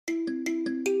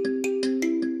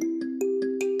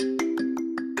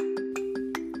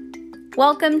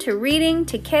Welcome to Reading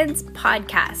to Kids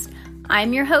podcast.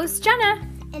 I'm your host, Jenna.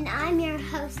 And I'm your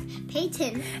host,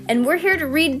 Peyton. And we're here to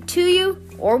read to you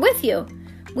or with you.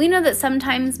 We know that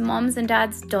sometimes moms and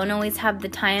dads don't always have the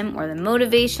time or the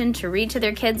motivation to read to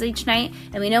their kids each night,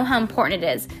 and we know how important it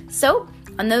is. So,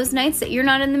 on those nights that you're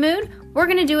not in the mood, we're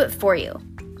going to do it for you.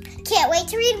 Can't wait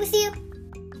to read with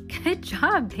you. Good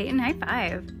job, Peyton. High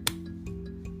five.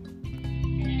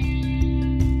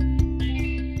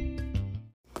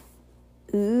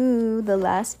 Ooh, the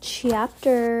last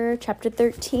chapter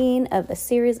 13 of a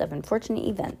series of unfortunate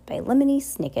events by Lemony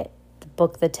Snicket. The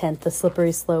book, The 10th, The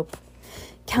Slippery Slope.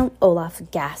 Count Olaf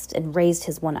gasped and raised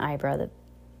his one eyebrow,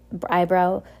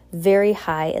 very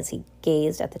high as he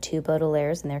gazed at the two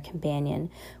Baudelaires and their companion,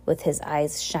 with his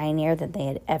eyes shinier than they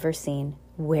had ever seen.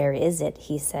 "Where is it?"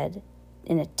 he said,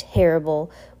 in a terrible,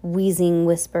 wheezing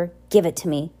whisper. "Give it to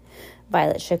me."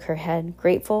 Violet shook her head,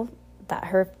 grateful that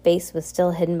her face was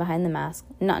still hidden behind the mask.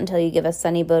 "Not until you give us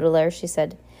Sonny Baudelaire," she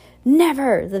said.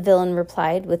 "Never," the villain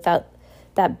replied. "Without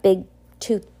that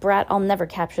big-toothed brat, I'll never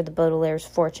capture the Baudelaire's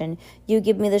fortune. You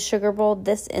give me the sugar bowl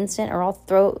this instant, or I'll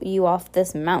throw you off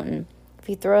this mountain." "If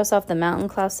you throw us off the mountain,"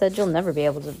 Klaus said, "you'll never be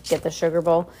able to get the sugar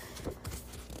bowl."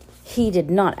 He did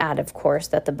not add, of course,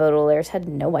 that the Baudelaires had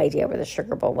no idea where the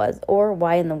sugar bowl was, or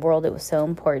why in the world it was so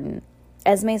important.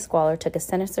 Esme Squalor took a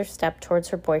sinister step towards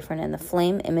her boyfriend in the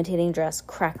flame-imitating dress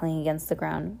crackling against the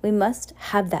ground. "We must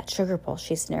have that sugar bowl,"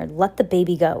 she sneered. "Let the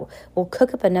baby go. We'll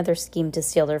cook up another scheme to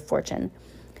steal their fortune."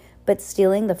 "But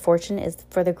stealing the fortune is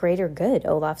for the greater good,"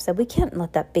 Olaf said. "We can't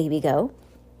let that baby go."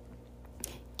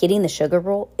 "Getting the sugar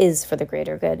bowl is for the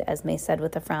greater good," Esme said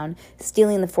with a frown.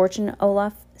 Stealing the fortune,"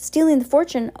 Olaf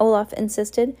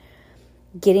insisted.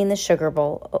 "Getting the sugar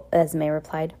bowl," Esme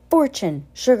replied. "Fortune,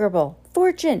 sugar bowl,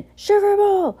 fortune, sugar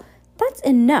bowl." "That's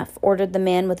enough," ordered the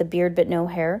man with a beard but no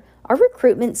hair. "Our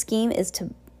recruitment scheme is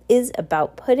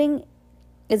about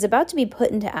to be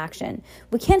put into action.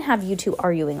 We can't have you two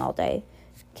arguing all day."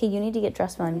 "Okay, you need to get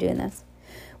dressed while I'm doing this."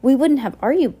 We wouldn't have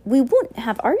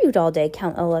argued all day,"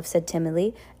 Count Olaf said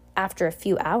timidly. "After a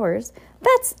few hours."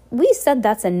 We said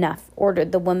that's enough,"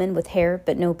 ordered the woman with hair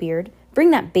but no beard.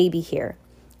 "Bring that baby here."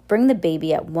 "Bring the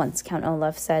baby at once," Count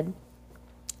Olaf said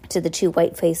to the two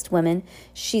white-faced women.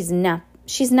 She's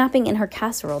napping in her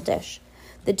casserole dish."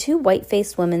 The two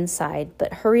white-faced women sighed,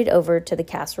 but hurried over to the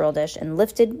casserole dish and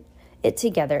lifted it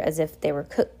together as if they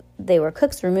were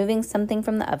cooks removing something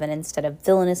from the oven instead of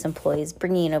villainous employees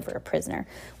bringing over a prisoner,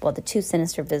 while the two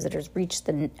sinister visitors reached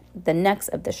the necks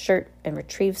of the shirt and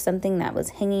retrieved something that was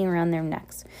hanging around their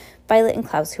necks. Violet and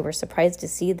Klaus, who were surprised to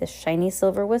see the shiny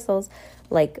silver whistles,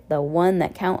 like the one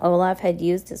that Count Olaf had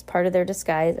used as part of their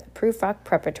disguise at Prufrock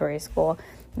Preparatory School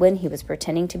when he was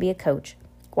pretending to be a coach.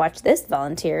 "Watch this,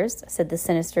 volunteers," said the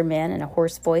sinister man in a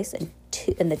hoarse voice,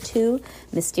 and the two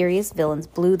mysterious villains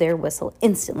blew their whistle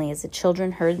instantly as the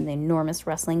children heard the enormous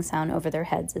rustling sound over their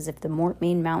heads, as if the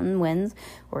Main Mountain winds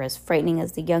were as frightening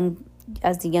as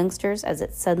the youngsters, as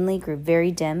it suddenly grew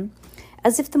very dim,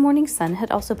 as if the morning sun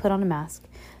had also put on a mask.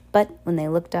 But when they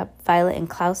looked up, Violet and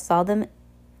Klaus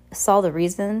saw the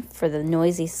reason for the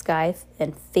noisy sky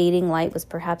and fading light was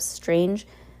perhaps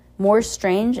more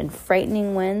strange and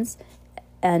frightening winds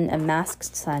and a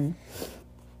masked sun.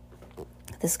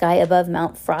 The sky above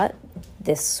Mount Fraught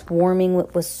was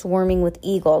swarming with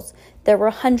eagles. There were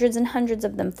hundreds and hundreds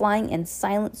of them flying in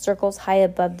silent circles high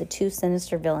above the two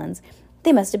sinister villains.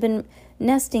 They must have been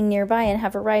nesting nearby and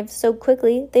have arrived so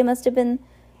quickly. They must have been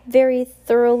very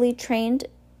thoroughly trained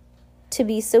to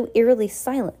be so eerily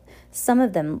silent. Some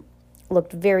of them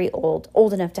looked very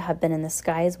old enough to have been in the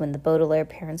skies when the Baudelaire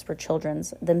parents were children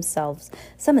themselves.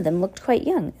 Some of them looked quite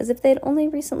young, as if they had only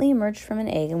recently emerged from an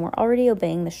egg and were already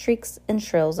obeying the shrieks and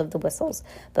shrills of the whistles.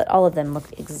 But all of them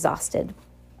looked exhausted,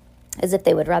 as if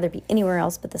they would rather be anywhere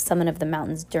else but the summit of the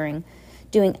mountains, doing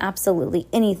absolutely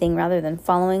anything rather than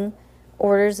following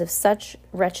orders of such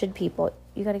wretched people.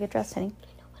 You got to get dressed, honey.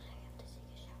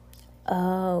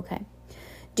 Oh, okay.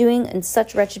 Doing and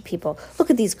such wretched people. "Look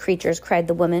at these creatures," cried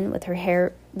the woman with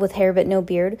hair but no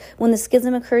beard. "When the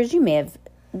schism occurs, you may have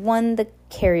won the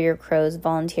carrier crows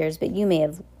volunteers, but you may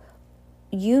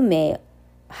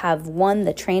have won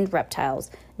the trained reptiles."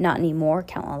 "Not anymore,"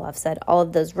 Count Olaf said. "All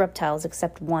of those reptiles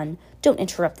except one." "Don't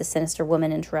interrupt," the sinister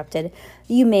woman interrupted.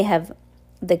 "You may have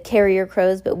the carrier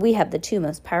crows, but we have the two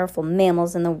most powerful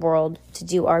mammals in the world to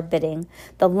do our bidding,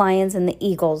 the lions and the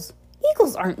eagles."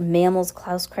 "Eagles aren't mammals,"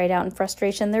 Klaus cried out in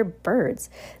frustration. "They're birds."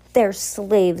 "They're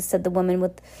slaves," said the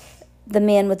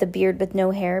man with the beard with no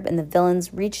hair, and the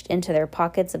villains reached into their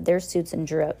pockets of their suits and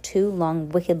drew out two long,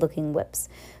 wicked-looking whips.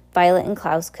 Violet and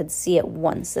Klaus could see at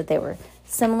once that they were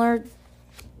similar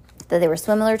that they were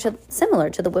similar to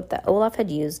the whip that Olaf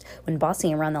had used when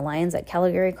bossing around the lions at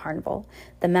Caligari Carnival.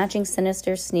 The matching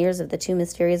sinister sneers of the two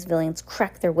mysterious villains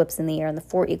cracked their whips in the air, and the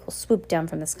four eagles swooped down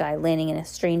from the sky, landing in a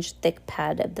strange thick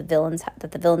pad that the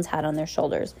villains had on their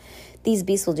shoulders. "These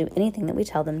beasts will do anything that we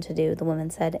tell them to do," the woman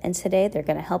said, "and today they're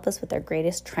going to help us with their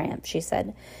greatest triumph," she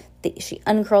said. She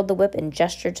uncurled the whip and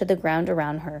gestured to the ground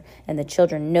around her, and the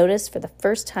children noticed for the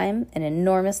first time an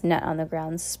enormous net on the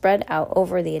ground spread out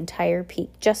over the entire peak,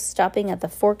 just stopping at the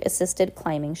fork-assisted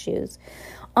climbing shoes.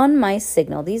 "On my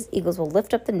signal, these eagles will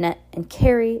lift up the net and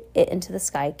carry it into the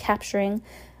sky, capturing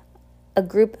a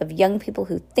group of young people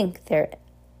who think they're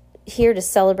here to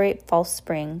celebrate false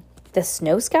spring." "The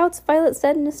Snow Scouts?" Violet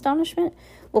said in astonishment.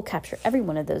 "We'll capture every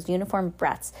one of those uniformed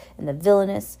brats, and the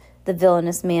villainous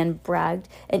man bragged,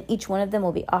 and each one of them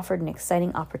will be offered an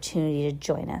exciting opportunity to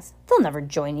join us." "They'll never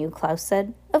join you," Klaus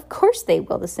said. "Of course they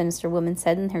will," the sinister woman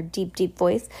said in her deep, deep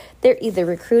voice. "They're either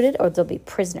recruited or they'll be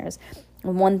prisoners.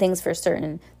 And one thing's for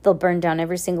certain, they'll burn down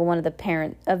every single one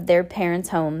of their parents'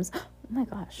 homes." Oh my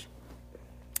gosh.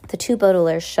 The two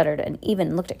Baudelaires shuddered and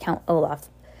even looked at Count Olaf.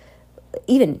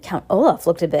 Even Count Olaf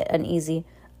looked a bit uneasy.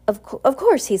 Of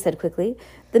course, he said quickly.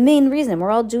 "The main reason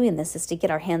we're all doing this is to get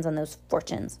our hands on those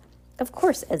fortunes." "Of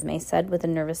course," Esme said with a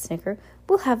nervous snicker.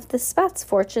 "We'll have the Spatz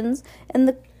fortunes and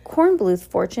the Kornbluth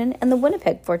fortune and the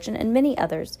Winnipeg fortune and many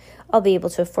others. I'll be able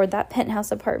to afford that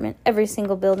penthouse apartment, every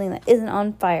single building that isn't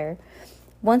on fire."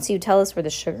 "Once you tell us where the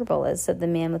sugar bowl is," said the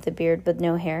man with the beard but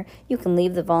no hair, "you can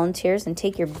leave the volunteers and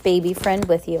take your baby friend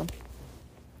with you."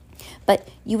 "But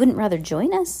you wouldn't rather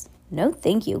join us?" "No,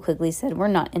 thank you," Quigley said. "We're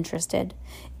not interested."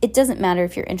 "It doesn't matter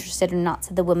if you're interested or not,"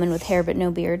 said the woman with hair but no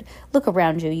beard. "Look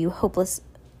around you,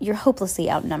 you're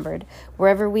hopelessly outnumbered.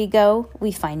 Wherever we go,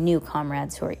 we find new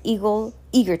comrades who are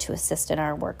eager to assist in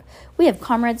our work." "We have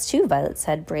comrades too," Violet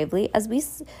said bravely. As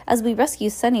we rescue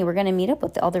Sunny, we're going to meet up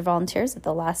with the other volunteers at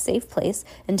the last safe place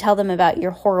and tell them about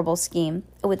your horrible scheme."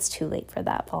 "Oh, it's too late for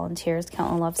that, volunteers,"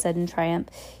 Count Olaf said in triumph.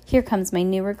 "Here comes my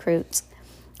new recruit."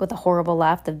 With a horrible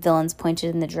laugh, the villains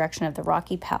pointed in the direction of the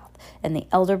rocky path, and the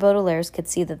elder Baudelaires could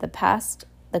see that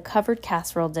the covered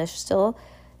casserole dish still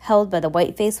held by the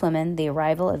white-faced women, the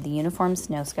arrival of the uniformed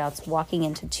Snow Scouts walking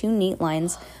into two neat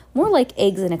lines, more like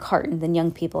eggs in a carton than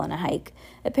young people on a hike.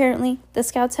 Apparently, the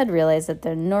scouts had realized that the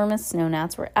enormous snow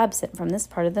gnats were absent from this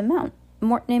part of the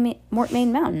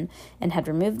Mortmain Mountain, and had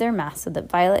removed their masks so that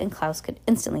Violet and Klaus could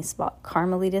instantly spot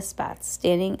Carmelita Spatz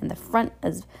standing in the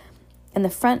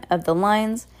front of the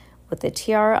lines with a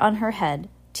tiara on her head.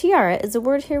 Tiara is a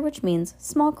word here which means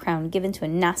small crown given to a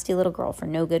nasty little girl for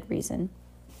no good reason.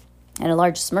 And a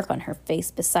large smirk on her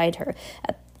face beside her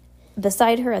at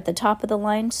the top of the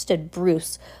line stood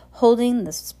Bruce, holding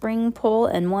the spring pole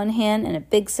in one hand and a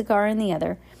big cigar in the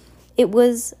other. There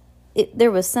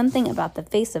was something about the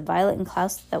face of Violet and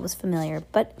Klaus that was familiar,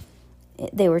 but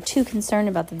they were too concerned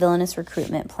about the villainous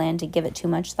recruitment plan to give it too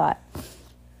much thought.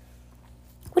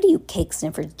 "What are you cake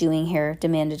sniffers doing here?"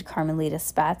 demanded Carmelita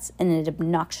Spatz in an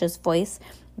obnoxious voice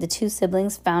the two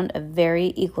siblings found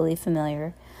very equally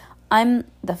familiar. "I'm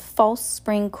the false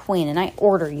spring queen, and I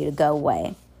order you to go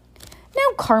away."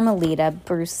 "Now, Carmelita,"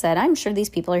 Bruce said, "I'm sure these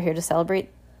people are here to celebrate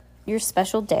your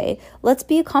special day. Let's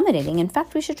be accommodating. In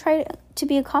fact, we should try to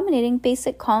be accommodating.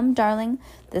 Basic, calm, darling."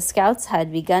 The scouts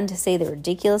had begun to say the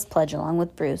ridiculous pledge along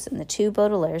with Bruce, and the two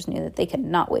Baudelaires knew that they could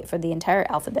not wait for the entire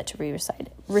alphabet to be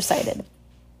recited.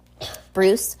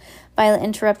 "Bruce," Violet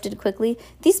interrupted quickly,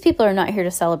 "these people are not here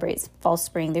to celebrate false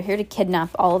spring. They're here to kidnap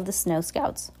all of the Snow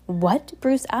Scouts." "What?"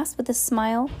 Bruce asked with a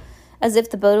smile, as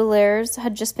if the Baudelaires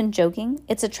had just been joking.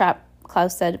 "It's a trap,"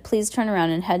 Klaus said. "Please turn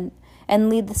around and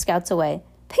lead the scouts away."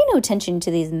 "Pay no attention to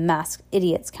these masked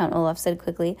idiots," Count Olaf said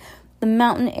quickly. "The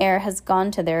mountain air has gone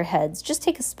to their heads. Just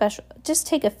take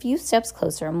a few steps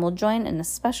closer and we'll join in a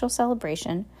special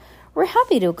celebration." "We're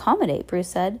happy to accommodate," Bruce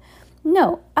said.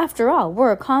 "No, after all,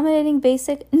 we're accommodating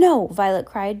basic—" "No!" Violet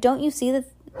cried. Don't you see the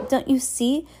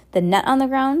net on the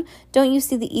ground? Don't you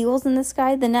see the eagles in the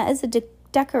sky? The net is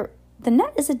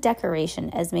a decoration,"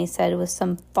 Esme said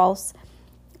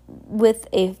with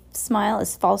a smile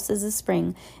as false as the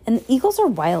spring. "And the eagles are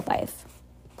wildlife."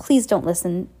 Please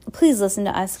listen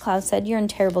to us," Klaus said. "You're in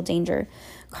terrible danger."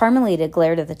 Carmelita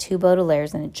glared at the two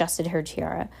Baudelaires and adjusted her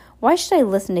tiara. "Why should I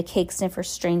listen to cake sniffer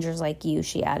strangers like you?"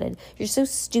 she added. "You're so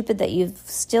stupid that you've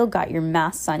still got your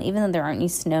masks on, even though there aren't any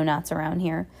snow gnats around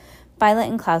here." Violet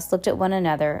and Klaus looked at one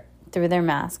another through their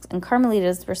masks, and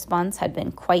Carmelita's response had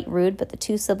been quite rude, but the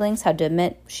two siblings had to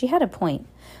admit she had a point.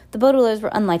 The Baudelaires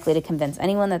were unlikely to convince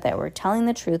anyone that they were telling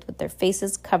the truth with their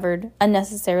faces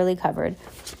unnecessarily covered.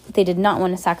 They did not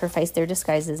want to sacrifice their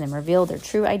disguises and reveal their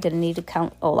true identity to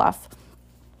Count Olaf.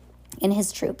 in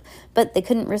his troop, but they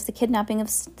couldn't risk the kidnapping of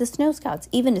the Snow Scouts,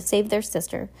 even to save their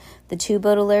sister. The two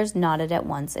Baudelaires nodded at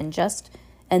once and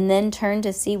then turned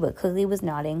to see what Quigley was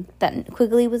nodding, that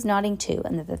Quigley was nodding too,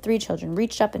 and that the three children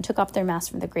reached up and took off their masks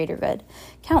for the greater good.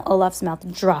 Count Olaf's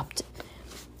mouth dropped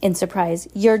in surprise.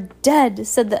 "You're dead," he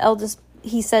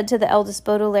said to the eldest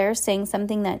Baudelaire, saying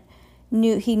something that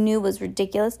he knew was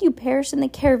ridiculous. "You perished in the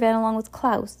caravan along with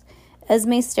Klaus."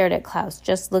 Esme stared at Klaus,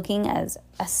 just looking as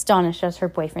astonished as her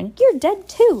boyfriend. "You're dead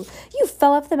too. You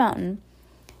fell off the mountain."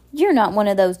 "You're not one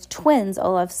of those twins,"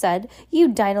 Olaf said. "You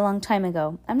died a long time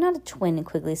ago." "I'm not a twin,"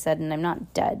 Quigley said, "and I'm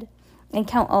not dead." And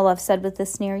Count Olaf said with a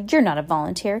sneer, "You're not a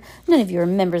volunteer. None of you are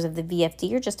members of the VFD.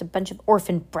 You're just a bunch of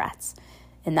orphan brats."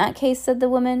 "In that case," said the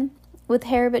woman with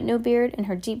hair but no beard, in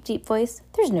her deep, deep voice,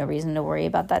 "there's no reason to worry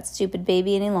about that stupid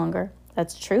baby any longer."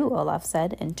 "That's true," Olaf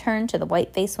said, and turned to the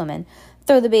white-faced woman.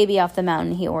 "Throw the baby off the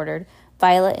mountain," he ordered.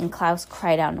 Violet and Klaus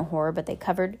cried out in horror, but they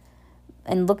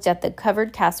looked at the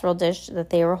covered casserole dish that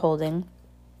they were holding,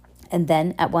 and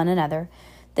then at one another.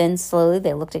 Then slowly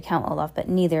they looked at Count Olaf, but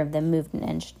neither of them moved an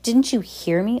inch. "Didn't you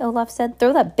hear me?" Olaf said.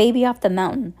 "Throw that baby off the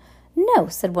mountain." "No,"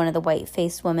 said one of the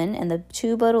white-faced women, and the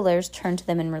two Baudelaires turned to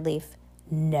them in relief.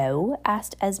 "No?"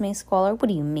 asked Esme Squalor. "What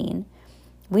do you mean?"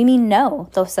 "We mean no,"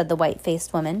 said the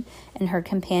white-faced woman, and her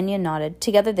companion nodded.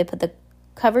 Together they put the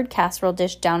covered casserole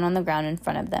dish down on the ground in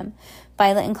front of them.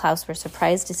 Violet and Klaus were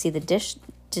surprised to see the dish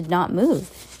did not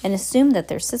move, and assumed that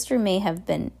their sister may have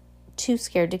been too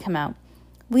scared to come out.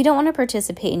 "We don't want to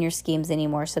participate in your schemes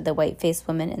anymore," said the white-faced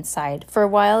woman, and sighed. "For a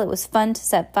while it was fun to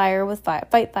fight fire with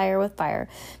fire,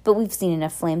 but we've seen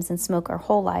enough flames and smoke our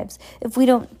whole lives. If we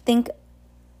don't think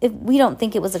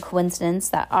it was a coincidence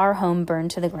that our home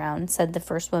burned to the ground," said the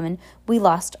first woman. We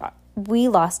lost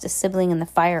a sibling in the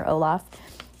fire, Olaf."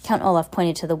 Count Olaf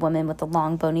pointed to the woman with the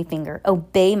long, bony finger.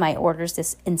 "Obey my orders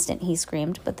this instant," he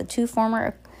screamed, but the two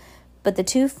former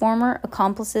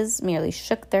accomplices merely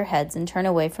shook their heads and turned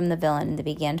away from the villain, and they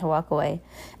began to walk away.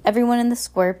 Everyone in the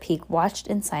square peak watched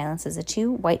in silence as the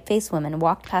two white-faced women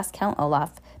walked past Count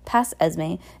Olaf, past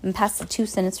Esme, and past the two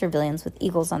sinister villains with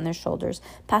eagles on their shoulders,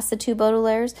 past the two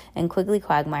Baudelaires and Quigley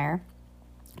Quagmire,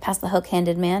 past the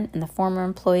hook-handed man and the former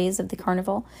employees of the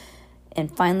carnival,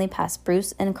 and finally past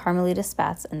Bruce and Carmelita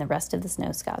Spatz and the rest of the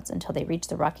Snow Scouts until they reached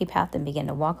the rocky path and began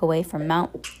to walk away from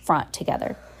Mount Front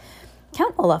together.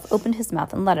 Count Olaf opened his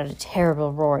mouth and let out a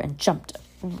terrible roar and jumped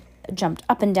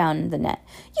up and down the net.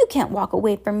 "You can't walk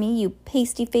away from me, you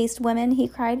pasty-faced women," he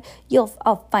cried.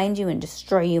 "I'll find you and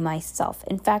destroy you myself.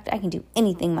 In fact, I can do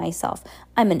anything myself.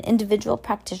 I'm an individual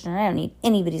practitioner. I don't need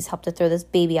anybody's help to throw this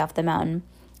baby off the mountain."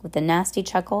 With a nasty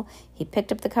chuckle, he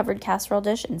picked up the covered casserole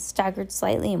dish and staggered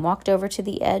slightly and walked over to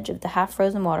the edge of the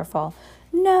half-frozen waterfall.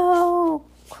 "No!"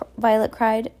 Violet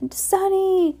cried.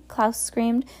 "Sonny!" Klaus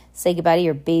screamed. "Say goodbye to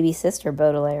your baby sister,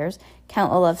 Baudelaires,"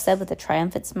 Count Olaf said with a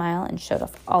triumphant smile and showed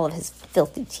off all of his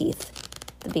filthy teeth.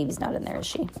 "The baby's not in there, is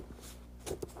she?"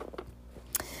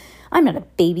 "I'm not a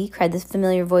baby," cried the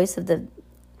familiar voice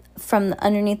from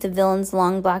underneath the villain's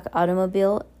long black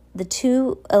automobile. The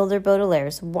two elder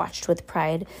Baudelaires watched with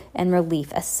pride and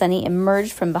relief as Sonny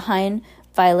emerged from behind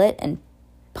Violet had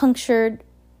punctured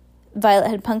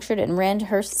and ran to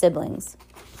her siblings.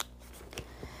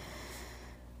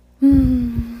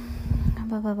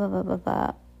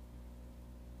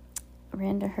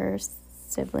 Ran to her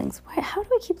siblings. Why? How do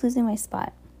I keep losing my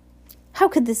spot? "How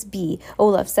could this be?"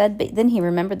 Olaf said, but then he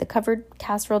remembered the covered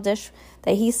casserole dish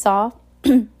that he saw.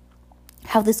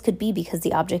 How this could be, because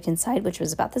the object inside, which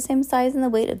was about the same size and the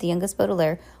weight of the youngest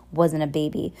Baudelaire, wasn't a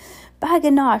baby. "By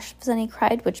ganache," Sonny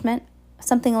cried, which meant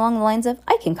something along the lines of,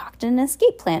 "I concocted an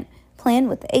escape plan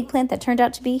with the eggplant that turned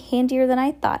out to be handier than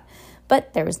I thought."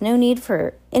 But there was no need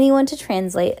for anyone to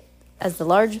translate, as the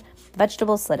large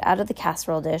vegetable slid out of the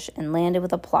casserole dish and landed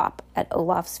with a plop at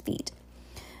Olaf's feet.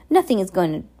 Nothing is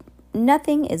going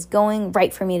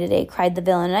right for me today," cried the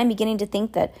villain, "and I'm beginning to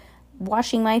think that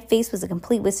washing my face was a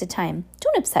complete waste of time."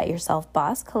 "Don't upset yourself,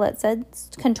 boss," Colette said,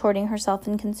 contorting herself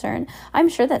in concern. "I'm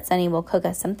sure that Sonny will cook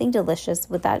us something delicious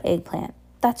with that eggplant."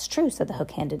 "That's true," said the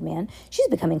hook-handed man. "She's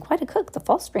becoming quite a cook. The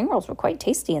fall spring rolls were quite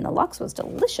tasty, and the lox was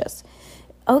delicious."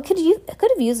 "Oh, it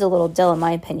could have used a little dill, in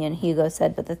my opinion," Hugo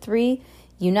said, but the three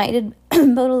united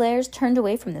Baudelaires turned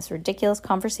away from this ridiculous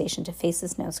conversation to face the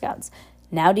Snow Scouts.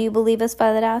 "Now do you believe us?"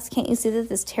 Violet asked. "Can't you see that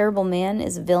this terrible man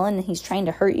is a villain and he's trying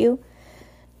to hurt you?"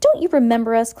 "Don't you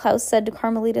remember us?" Klaus said to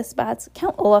Carmelita Spatz.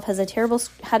 "Count Olaf had a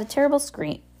terrible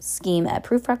scheme at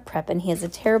Prufrock Prep, and he has a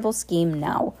terrible scheme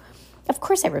now." "Of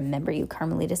course I remember you,"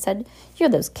 Carmelita said. "You're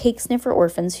those cake-sniffer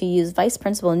orphans who used Vice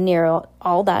Principal Nero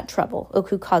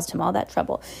who caused him all that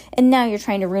trouble. And now you're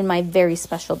trying to ruin my very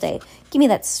special day. Give me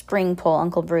that spring pole,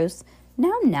 Uncle Bruce."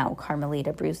 Now,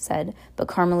 Carmelita, Bruce said. But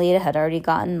Carmelita had already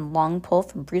gotten the long pole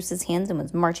from Bruce's hands and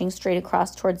was marching straight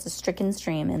across towards the stricken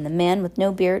stream, and the man with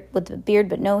a beard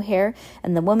but no hair,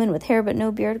 and the woman with hair but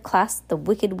no beard clasped the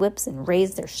wicked whips and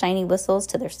raised their shiny whistles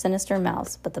to their sinister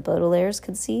mouths. But the Baudelaires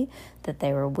could see that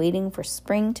they were waiting for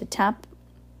spring to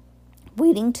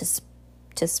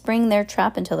spring their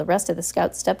trap until the rest of the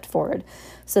scouts stepped forward,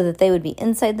 so that they would be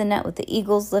inside the net with the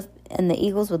eagles and the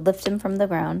eagles would lift him from the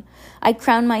ground. I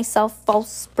crown myself false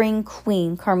spring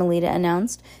queen, Carmelita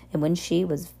announced, and when she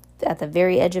was at the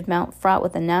very edge of Mount Fraught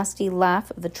with a nasty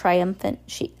laugh of triumph,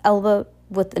 she elbowed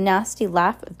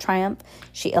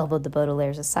the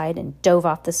Baudelaires aside and dove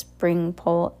off the spring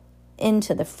pole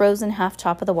into the frozen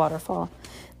half-top of the waterfall.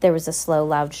 There was a slow,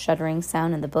 loud, shuddering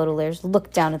sound, and the Baudelaires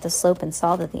looked down at the slope and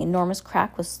saw that the enormous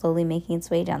crack was slowly making its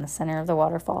way down the center of the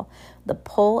waterfall, the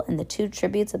pole and the two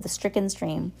tributes of the stricken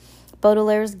stream.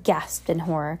 Baudelaires gasped in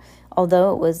horror.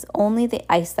 Although it was only the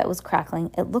ice that was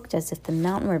crackling, it looked as if the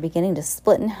mountain were beginning to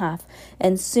split in half,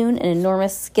 and soon an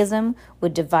enormous schism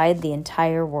would divide the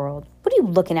entire world. "What are you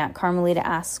looking at?" Carmelita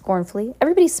asked scornfully.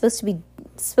 "Everybody's supposed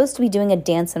to be doing a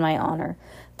dance in my honor."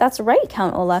 "That's right,"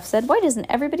 Count Olaf said. "Why doesn't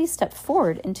everybody step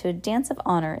forward into a dance of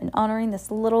honor in honoring this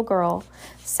little girl?"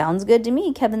 "Sounds good to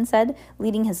me," Kevin said,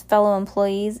 leading his fellow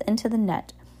employees into the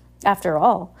net. "After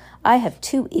all, I have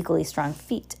 2 equally strong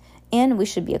feet, and we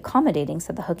should be accommodating,"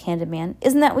 said the hook-handed man.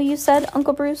 "Isn't that what you said,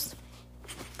 Uncle Bruce?"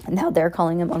 And now they're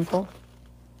calling him Uncle.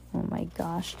 Oh my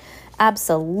gosh.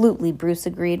 "Absolutely," Bruce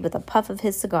agreed with a puff of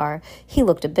his cigar. He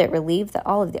looked a bit relieved that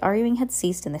all of the arguing had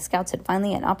ceased and the scouts had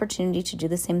finally an opportunity to do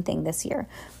the same thing this year.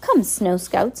 "Come, Snow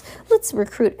Scouts, let's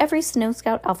recruit every Snow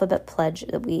Scout alphabet pledge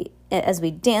as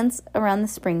we dance around the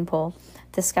spring pole."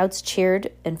 The scouts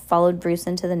cheered and followed Bruce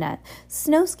into the net.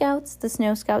 "Snow Scouts," the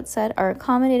Snow Scout said, "are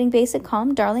accommodating, basic,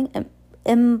 calm, darling,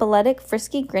 emboletic,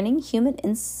 frisky, grinning, humid,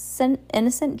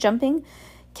 innocent, jumping,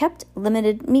 kept,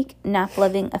 limited, meek,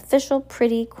 nap-loving, official,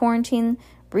 pretty, quarantine,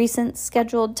 recent,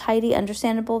 scheduled, tidy,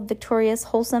 understandable, victorious,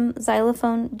 wholesome,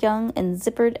 xylophone, young, and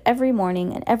zippered every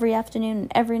morning and every afternoon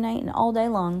and every night and all day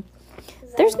long."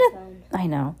 I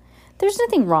know. There's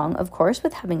nothing wrong, of course,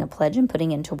 with having a pledge and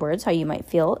putting into words how you might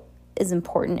feel is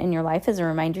important in your life as a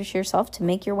reminder to yourself to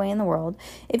make your way in the world.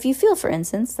 If you feel, for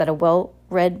instance, that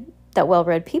well-read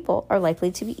people are likely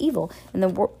to be evil, and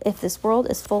if this world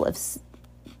is full of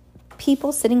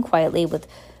people sitting quietly with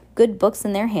good books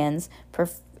in their hands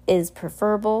is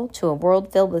preferable to a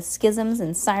world filled with schisms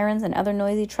and sirens and other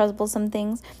noisy, troublesome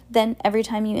things, then every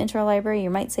time you enter a library, you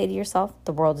might say to yourself,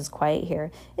 "The world is quiet here."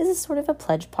 Is this sort of a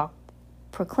pledge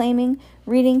proclaiming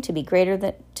reading to be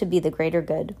the greater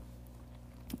good?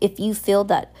 If you feel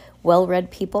that well-read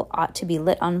people ought to be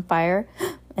lit on fire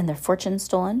and their fortunes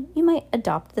stolen, you might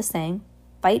adopt the saying,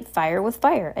 "Fight fire with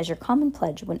fire," as your common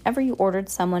pledge whenever you ordered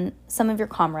some of your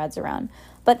comrades around.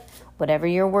 But whatever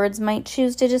your words might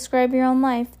choose to describe your own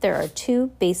life, there are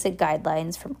 2 basic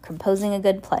guidelines for composing a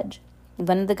good pledge.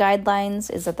 One of the guidelines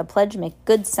is that the pledge make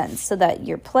good sense, so that if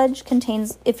your pledge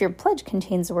contains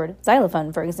the word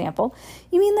xylophone, for example,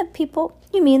 you mean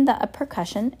that a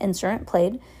percussion instrument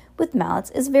played with mallets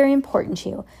is very important to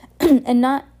you, and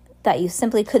not that you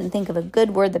simply couldn't think of a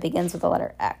good word that begins with the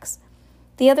letter X.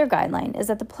 The other guideline is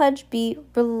that the pledge be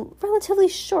relatively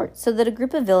short, so that a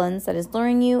group of villains that is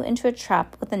luring you into a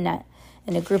trap with a net,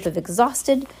 and a group of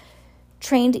exhausted,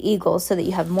 trained eagles so that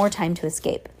you have more time to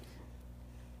escape.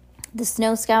 The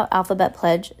Snow Scout alphabet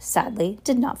pledge, sadly,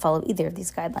 did not follow either of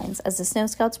these guidelines, as the Snow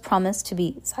Scouts promised to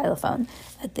be xylophone.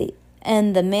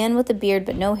 And the man with the beard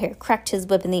but no hair cracked his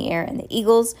whip in the air, and the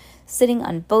eagles, sitting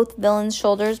on both villains'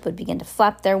 shoulders, would begin to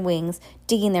flap their wings,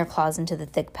 digging their claws into the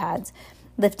thick pads,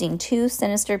 lifting 2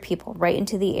 sinister people right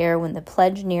into the air. When the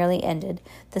pledge nearly ended,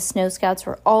 the Snow Scouts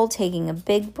were all taking a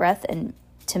big breath and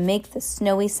to make the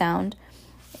snowy sound,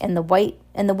 and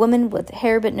the woman with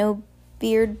hair but no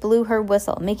beard blew her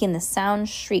whistle, making the sound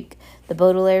shriek. The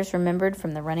Baudelaires remembered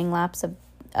from the running laps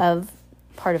of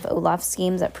part of Olaf's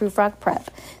schemes at Prufrock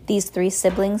Prep. These 3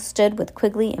 siblings stood with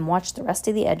Quigley and watched the rest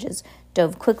of the edges,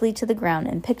 dove quickly to the ground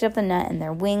and picked up the net, and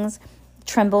their wings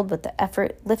trembled with the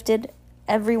effort, lifted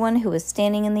everyone who was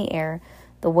standing in the air,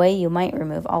 the way you might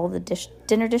remove all the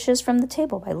dinner dishes from the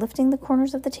table by lifting the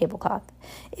corners of the tablecloth.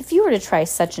 If you were to try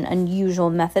such an unusual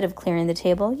method of clearing the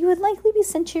table, you would likely be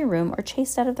sent to your room or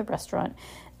chased out of the restaurant,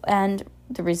 and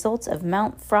the results of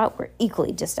Mount Fraught were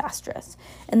equally disastrous.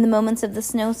 In the moments of the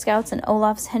Snow Scouts and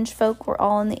Olaf's henchfolk were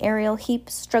all in the aerial heap,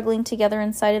 struggling together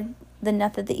inside of the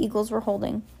net that the eagles were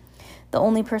holding. The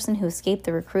only person who escaped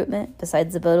the recruitment,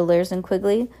 besides the Baudelaires and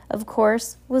Quigley, of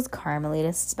course, was Carmelita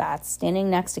Spatz, standing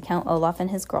next to Count Olaf and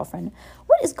his girlfriend.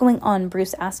 "What is going on?"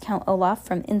 Bruce asked Count Olaf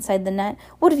from inside the net.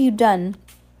 "What have you done?"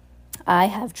 "I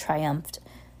have triumphed."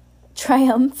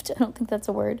 "Triumphed?" I don't think that's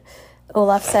a word.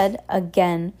 Olaf said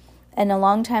again. "And a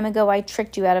long time ago I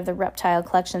tricked you out of the reptile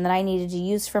collection that I needed to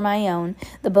use for my own."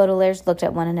 The Baudelaires looked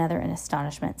at one another in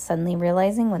astonishment, suddenly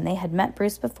realizing when they had met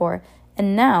Bruce before,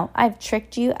 "And now I've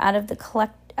tricked you out of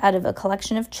a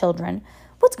collection of children.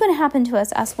 What's going to happen to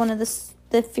us?" asked one of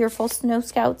the fearful snow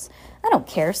scouts. "I don't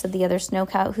care," said the other snow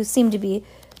scout, who seemed to be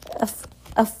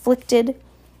afflicted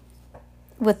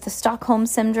with the Stockholm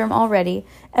syndrome already.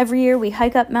 "Every year we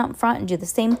hike up Mount Front and do the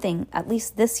same thing. At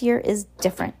least this year is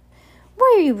different."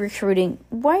 Why are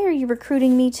you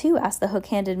recruiting me too?" asked the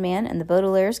hook-handed man, and the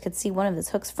Baudelaires could see one of his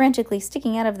hooks frantically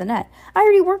sticking out of the net. "I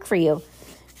already work for you."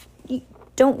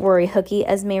 "Don't worry, Hooky,"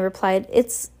 Esme replied.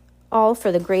 "It's all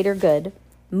for the greater good."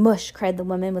 "Mush," cried the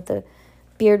woman with the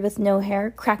beard with no hair,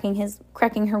 cracking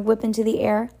her whip into the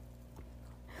air.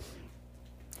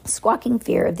 Squawking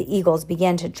fear of the eagles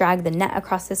began to drag the net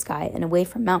across the sky and away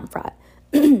from Mount Front.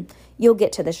 You'll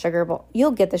get the sugar bowl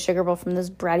from those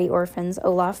bratty orphans,"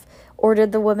 Olaf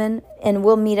ordered the woman, "and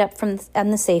we'll meet up on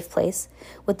the safe place.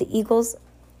 With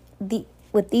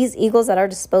these eagles at our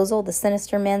disposal," the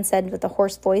sinister man said with a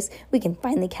hoarse voice, "we can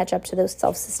finally catch up to those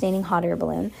self-sustaining hot air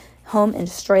balloon home and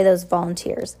destroy those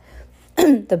volunteers."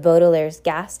 The Baudelaires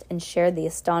gasped and shared the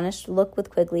astonished look with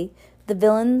Quigley. The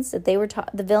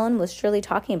villain was surely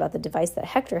talking about the device that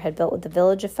Hector had built with the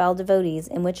village of foul devotees,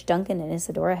 in which Duncan and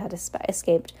Isadora had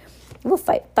escaped. "We'll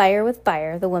fight fire with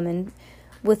fire," the woman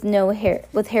with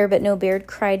hair but no beard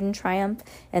cried in triumph,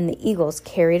 and the eagles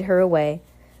carried her away.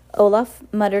 Olaf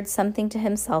muttered something to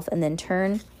himself and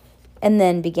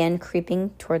then began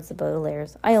creeping towards the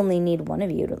Baudelaires. "I only need one of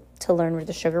you to learn where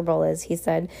the sugar bowl is," he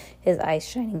said, his eyes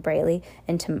shining brightly,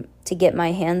 "and to get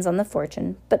my hands on the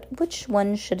fortune. But which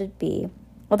one should it be?"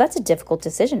 "Well, that's a difficult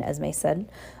decision," Esme said.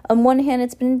 "On one hand,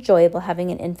 it's been enjoyable having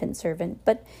an infant servant,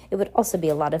 but it would also be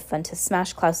a lot of fun to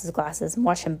smash Klaus's glasses and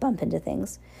watch him bump into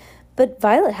things." "But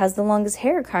Violet has the longest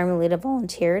hair," Carmelita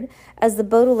volunteered, as the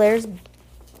Baudelaires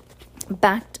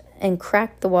backed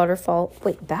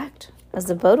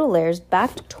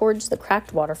towards the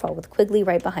cracked waterfall with Quigley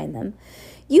right behind them.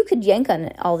 "You could yank on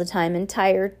it all the time and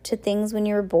tie her to things when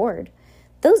you were bored."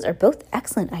 "Those are both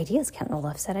excellent ideas," Count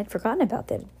Olaf said. "I'd forgotten about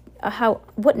that.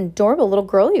 What an adorable little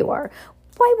girl you are.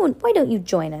 Why don't you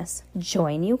join us?"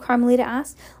 "Join you?" Carmelita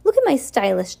asked. "Look at my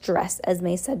stylish dress,"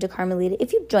 Esme said to Carmelita.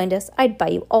 "If you joined us, I'd buy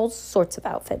you all sorts of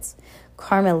outfits."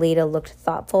 Carmelita looked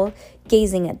thoughtful,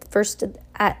 gazing at first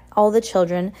at all the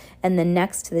children and then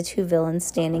next to the two villains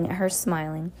standing at her,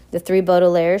 smiling. The three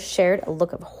Baudelaires shared a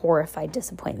look of horrified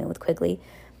disappointment with Quigley.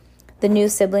 The new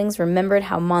siblings remembered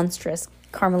how monstrous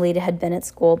Carmelita had been at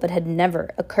school, but had never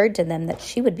occurred to them that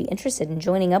she would be interested in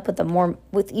joining up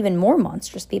with even more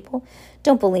monstrous people.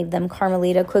 "Don't believe them,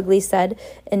 Carmelita," Quigley said,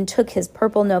 and took his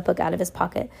purple notebook out of his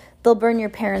pocket. "They'll burn your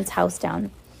parents' house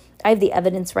down. I have the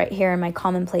evidence right here in my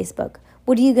commonplace book."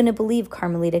 "What are you going to believe,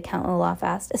 Carmelita?" Count Olaf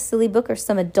asked. "A silly book or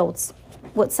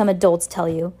what some adults tell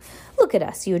you?" "Look at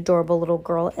us, you adorable little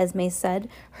girl," Esme said,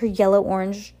 her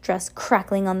yellow-orange dress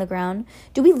crackling on the ground.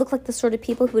 "Do we look like the sort of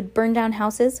people who would burn down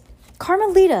houses?"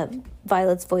 "Carmelita,"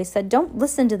 Violet's voice said, "don't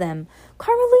listen to them."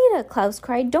 "Carmelita," Klaus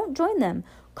cried, "don't join them."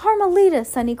 "Carmelita,"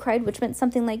 Sunny cried, which meant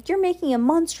something like, "You're making a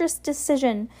monstrous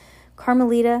decision."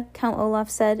 "Carmelita," Count Olaf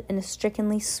said in a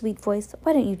strickenly sweet voice,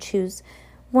 "why don't you choose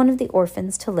one of the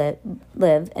orphans to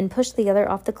live and push the other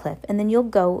off the cliff, and then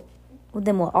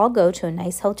we'll all go to a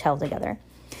nice hotel together."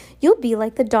 "You'll be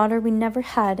like the daughter we never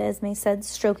had," Esme said,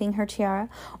 stroking her tiara.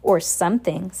 "Or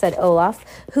something," said Olaf,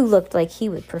 who looked like he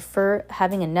would prefer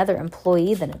having another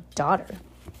employee than a daughter.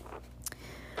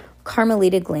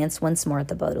 Carmelita glanced once more at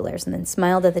the Baudelaires and then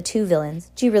smiled at the two villains.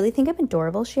 "Do you really think I'm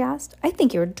adorable?" she asked. "I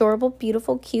think you're adorable,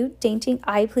 beautiful, cute, dainty,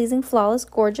 eye-pleasing, flawless,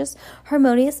 gorgeous,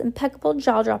 harmonious, impeccable,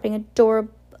 jaw-dropping,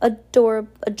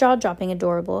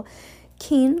 adorable,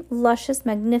 keen, luscious,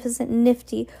 magnificent,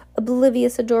 nifty,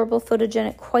 oblivious, adorable,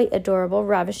 photogenic, quite adorable,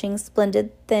 ravishing, splendid,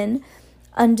 thin,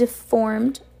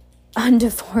 undeformed,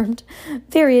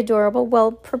 very adorable,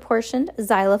 well-proportioned,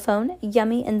 xylophone,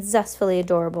 yummy, and zestfully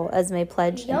adorable," Esme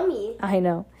pledged. Yummy. I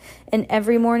know. "And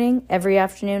every morning, every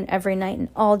afternoon, every night, and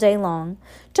all day long."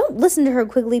 "Don't listen to her,"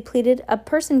 Quigley pleaded. "A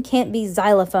person can't be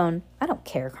xylophone." "I don't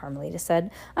care," Carmelita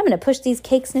said. "I'm going to push these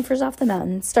cake sniffers off the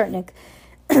mountain and start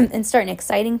an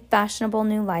exciting, fashionable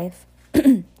new life."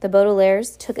 The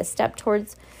Baudelaires took a step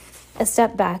towards A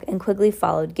step back, and Quigley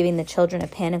followed, giving the children a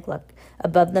panicked look.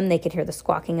 Above them, they could hear the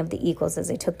squawking of the eagles as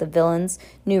they took the villains'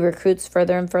 new recruits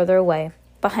further and further away.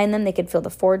 Behind them, they could feel the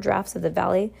four drafts of the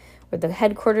valley, where the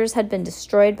headquarters had been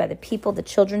destroyed by the people the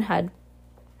children's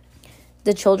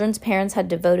parents had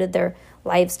devoted their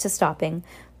lives to stopping.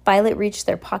 Violet reached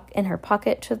in her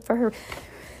pocket for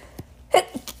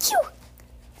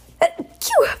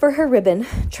her ribbon,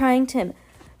 trying to...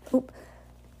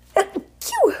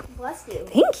 Bless you.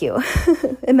 Thank you.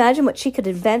 Imagine what she could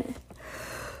invent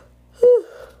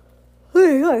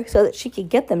so that she could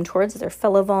get them towards their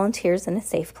fellow volunteers in a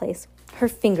safe place. Her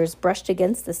fingers brushed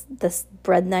against this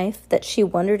bread knife that she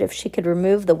wondered if she could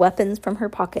remove the weapons from her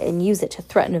pocket and use it to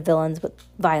threaten villains with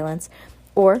violence,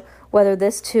 or whether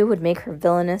this too would make her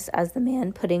villainous as the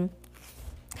man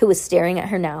who was staring at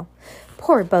her now.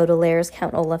 Poor Baudelaire,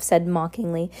 Count Olaf said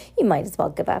mockingly. You might as well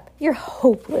give up. You're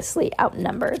hopelessly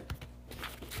outnumbered.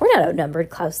 We're not outnumbered,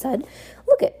 Klaus said.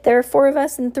 Look there are 4 of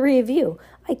us and 3 of you.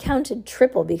 I counted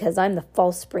triple because I'm the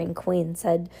false spring queen,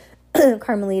 said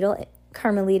Carmelita,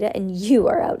 and you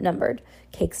are outnumbered.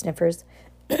 Cake sniffers.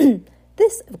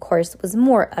 This, of course, was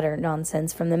more utter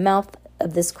nonsense from the mouth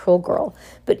of this cruel girl.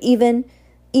 But even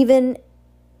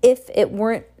if it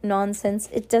weren't nonsense,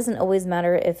 it doesn't always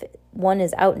matter if one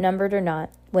is outnumbered or not.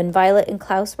 When Violet and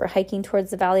Klaus were hiking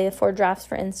towards the Valley of Four Drafts,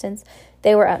 for instance,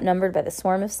 they were outnumbered by the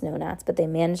swarm of snow gnats, but they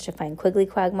managed to find Quigley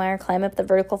Quagmire, climb up the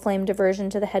vertical flame diversion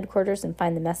to the headquarters, and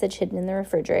find the message hidden in the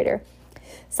refrigerator.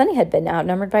 Sunny had been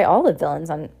outnumbered by all the villains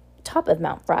on top of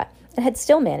Mount Fraught, and had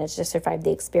still managed to survive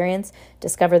the experience,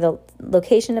 discover the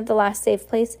location of the last safe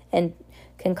place, and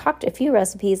concoct a few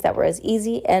recipes that were as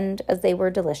easy and as they were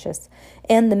delicious.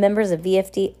 And the members of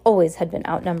VFD always had been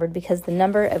outnumbered because the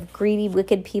number of greedy,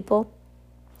 wicked people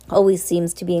always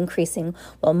seems to be increasing,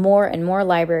 while more and more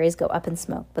libraries go up in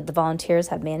smoke. But the volunteers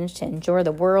have managed to endure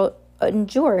a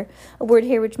word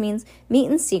here which means meet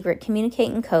in secret,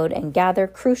 communicate in code, and gather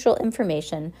crucial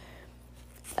information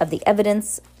of the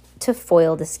evidence to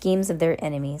foil the schemes of their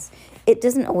enemies. It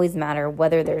doesn't always matter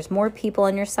whether there's more people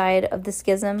on your side of the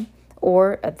schism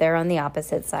or if they're on the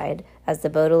opposite side. As the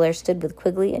Baudelaire stood with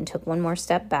Quigley and took one more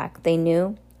step back, they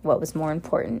knew what was more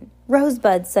important.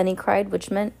 Rosebud, Sunny cried,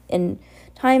 which meant in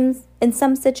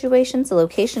some situations, the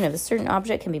location of a certain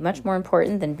object can be much more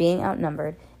important than being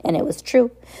outnumbered. And it was true.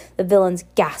 The villains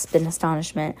gasped in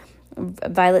astonishment.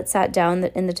 Violet sat down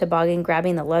in the toboggan,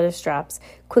 grabbing the leather straps.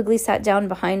 Quigley sat down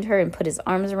behind her and put his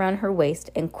arms around her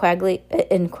waist, and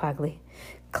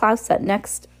Klaus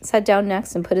sat down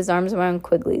next and put his arms around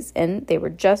Quigley's, and they were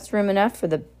just room enough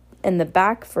in the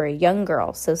back for a young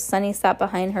girl. So Sunny sat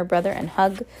behind her brother and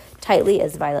hugged tightly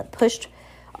as Violet pushed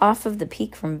off of the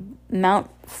peak from Mount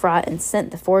Fraught and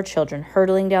sent the 4 children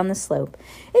hurtling down the slope.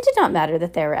 It did not matter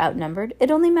that they were outnumbered.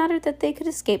 It only mattered that they could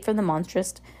escape from a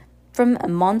monstrous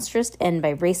end by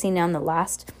racing down the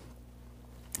last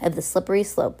of the slippery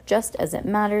slope, just as it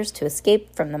matters to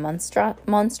escape from the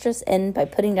monstrous end by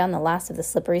putting down the last of the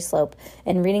slippery slope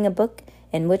and reading a book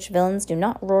in which villains do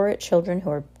not roar at children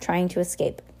who are trying to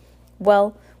escape.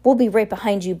 Well, we'll be right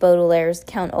behind you, Baudelaires,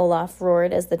 Count Olaf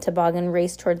roared as the toboggan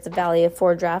raced towards the Valley of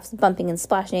Four Drafts, bumping and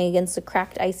splashing against the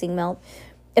cracked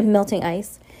melting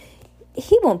ice.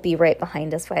 He won't be right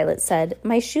behind us, Violet said.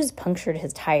 My shoes punctured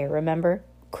his tire, remember?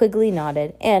 Quigley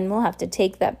nodded. And he'll have to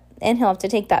take that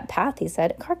path, he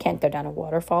said. A car can't go down a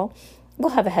waterfall.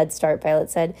 We'll have a head start, Violet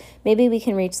said. Maybe we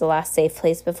can reach the last safe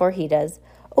place before he does.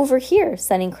 Over here,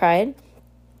 Sunny cried.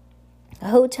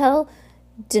 Hotel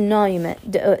Denouement.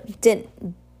 I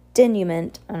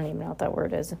don't even know what that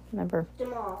word is. Remember?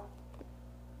 Denouement.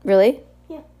 Really?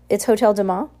 Yeah. It's Hotel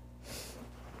Denouement?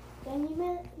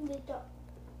 Denouement?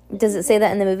 Does it say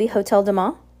that in the movie Hotel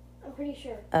Denouement? I'm pretty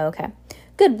sure. Oh, okay.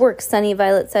 Good work, Sunny,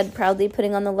 Violet said proudly,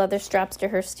 putting on the leather straps to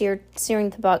her,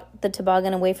 steering the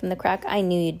toboggan away from the crack. I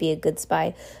knew you'd be a good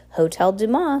spy. Hotel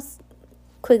Dumas,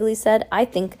 Quigley said. I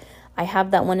think I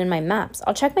have that one in my maps.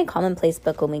 I'll check my commonplace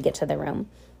book when we get to the room.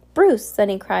 Bruce,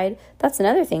 Sunny cried. That's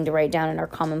another thing to write down in our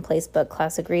commonplace book,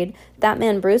 Klaus agreed. That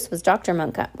man Bruce was at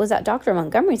Dr.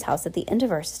 Montgomery's house at the end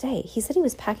of our stay. He said he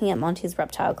was packing up Monty's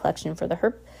reptile collection for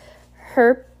the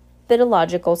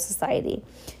Herpetological Society.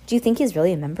 Do you think he's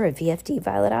really a member of VFD?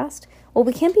 Violet asked. Well,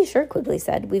 we can't be sure, Quigley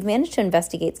said. We've managed to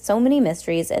investigate so many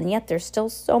mysteries, and yet there's still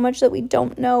so much that we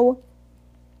don't know.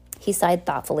 He sighed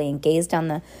thoughtfully and gazed down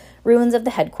the ruins of the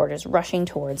headquarters, rushing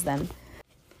towards them.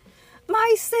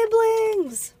 My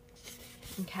siblings!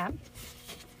 Okay.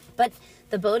 But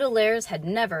The Baudelaires had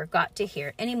never got to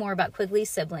hear any more about Quigley's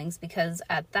siblings because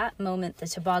at that moment the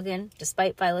toboggan,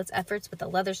 despite Violet's efforts with the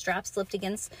leather strap, slipped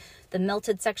against the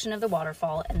melted section of the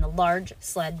waterfall and the large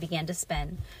sled began to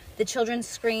spin. The children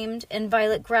screamed and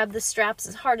Violet grabbed the straps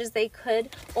as hard as they could,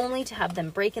 only to have them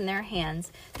break in their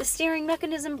hands. "The steering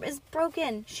mechanism is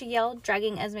broken," she yelled,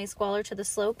 dragging Esme Squalor to the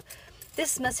slope.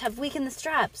 "This must have weakened the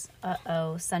straps."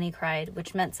 "Uh-oh," Sunny cried,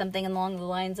 which meant something along the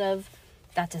lines of,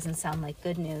 "That doesn't sound like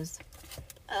good news."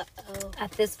 Uh-oh.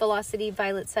 At this velocity,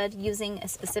 Violet said, using a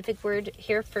specific word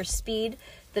here for speed,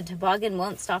 "the toboggan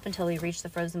won't stop until we reach the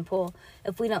frozen pool.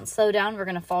 If we don't slow down, we're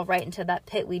going to fall right into that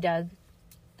pit we dug."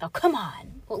 "Oh, come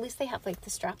on." Well, at least they have, the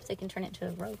straps. They can turn it into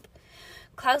a rope.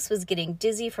 Klaus was getting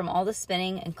dizzy from all the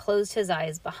spinning and closed his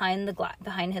eyes behind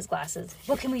his glasses.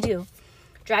 "What can we do?"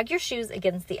 "Drag your shoes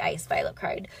against the ice," Violet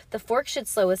cried. "The fork should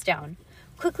slow us down."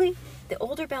 Quickly, the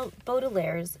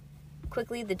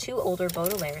two older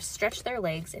Baudelaires stretched their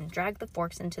legs and dragged the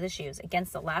forks into the shoes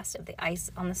against the last of the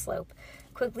ice on the slope.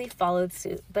 Quigley followed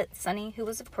suit, but Sunny, who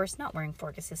was of course not wearing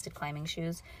fork-assisted climbing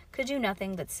shoes, could do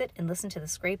nothing but sit and listen to the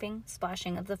scraping,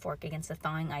 splashing of the fork against the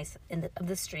thawing ice of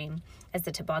the stream as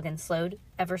the toboggan slowed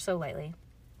ever so lightly.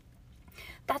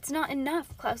 "That's not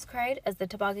enough," Klaus cried. As the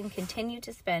toboggan continued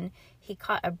to spin, he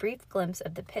caught a brief glimpse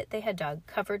of the pit they had dug,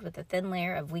 covered with a thin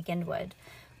layer of weakened wood.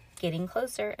 Getting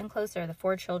closer and closer, the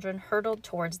four children hurtled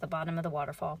towards the bottom of the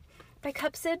waterfall. "By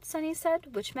Cupsid," Sunny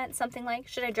said, which meant something like,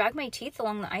 "Should I drag my teeth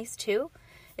along the ice too?"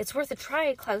 "It's worth a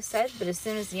try," Klaus said, but as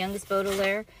soon as the youngest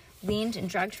Baudelaire leaned and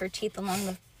dragged her teeth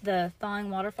along the thawing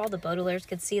waterfall, the Baudelaires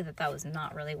could see that was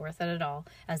not really worth it at all,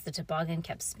 as the toboggan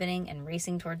kept spinning and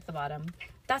racing towards the bottom.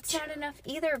 "That's not enough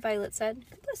either," Violet said.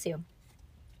 "Bless you."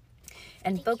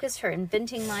 And focused her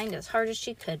inventing mind as hard as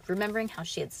she could, remembering how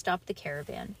she had stopped the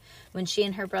caravan when she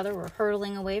and her brother were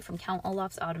hurtling away from Count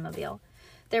Olaf's automobile.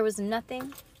 There was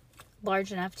nothing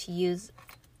large enough to use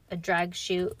a drag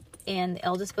chute, and the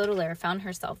eldest Baudelaire found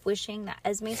herself wishing that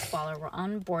Esme Squalor were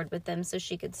on board with them so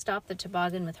she could stop the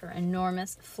toboggan with her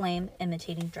enormous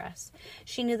flame-imitating dress.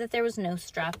 She knew that there was no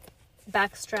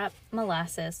backstrap,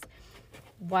 molasses,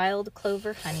 wild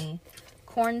clover honey,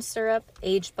 corn syrup,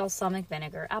 aged balsamic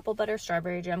vinegar, apple butter,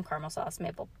 strawberry jam, caramel sauce,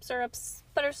 maple syrups,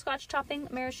 butterscotch topping,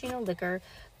 maraschino liquor,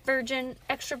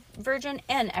 extra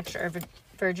virgin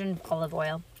olive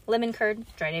oil, lemon curd,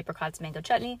 dried apricots, mango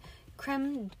chutney,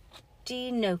 creme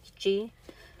de noci.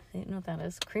 I don't know what that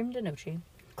is. Creme de noci.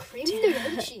 Cream de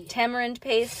noci. Tamarind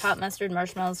paste, hot mustard,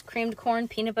 marshmallows, creamed corn,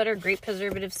 peanut butter, grape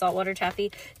preservative, saltwater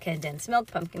taffy, condensed milk,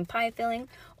 pumpkin pie filling,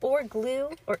 or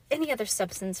glue, or any other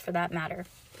substance for that matter.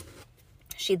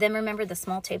 She then remembered the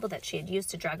small table that she had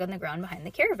used to drag on the ground behind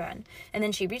the caravan, and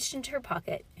then she reached into her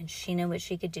pocket, and she knew what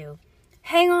she could do.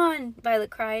 "Hang on!"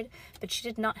 Violet cried, but she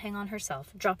did not hang on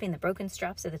herself. Dropping the broken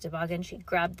straps of the toboggan, she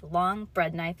grabbed the long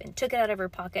bread knife and took it out of her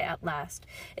pocket at last.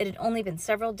 It had only been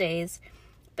several days,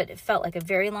 but it felt like a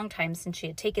very long time since she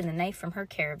had taken the knife from the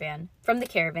caravan,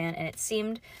 and it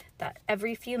seemed that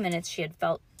every few minutes she had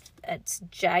felt its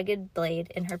jagged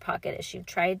blade in her pocket as she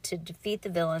tried to defeat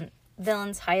the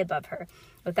villains high above her,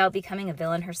 without becoming a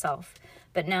villain herself.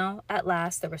 But now, at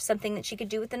last, there was something that she could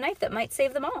do with the knife that might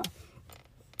save them all,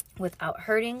 without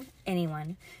hurting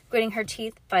anyone. Gritting her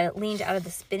teeth, Violet leaned out of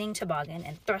the spinning toboggan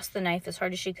and thrust the knife as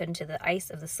hard as she could into the ice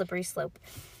of the slippery slope.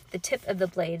 The tip of the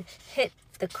blade hit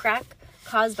the crack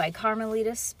caused by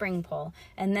Carmelita's spring pole,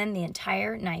 and then the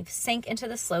entire knife sank into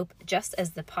the slope just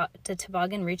as the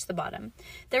toboggan reached the bottom.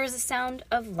 There was a sound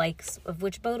of likes of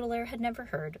which Baudelaire had never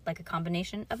heard, like a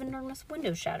combination of enormous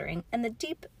window shattering and the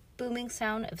deep booming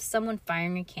sound of someone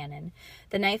firing a cannon.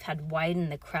 The knife had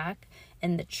widened the crack,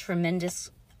 and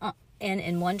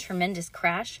in one tremendous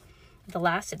crash, the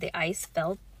last of the ice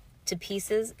fell to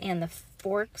pieces, and the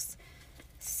forks,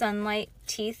 sunlight,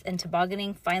 teeth, and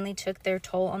tobogganing finally took their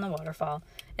toll on the waterfall.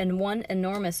 In one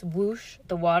enormous whoosh,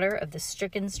 the water of the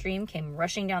stricken stream came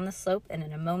rushing down the slope, and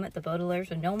in a moment the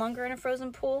Baudelaires were no longer in a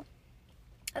frozen pool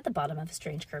at the bottom of a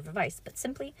strange curve of ice, but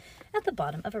simply at the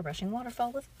bottom of a rushing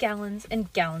waterfall with gallons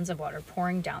and gallons of water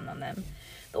pouring down on them.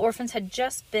 The orphans had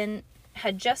just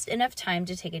enough time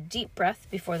to take a deep breath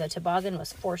before the toboggan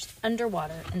was forced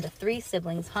underwater, and the three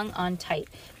siblings hung on tight,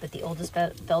 but the oldest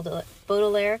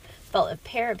Baudelaire felt a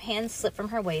pair of hands slip from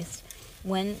her waist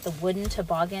when the wooden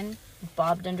toboggan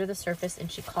bobbed under the surface, and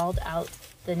she called out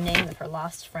the name of her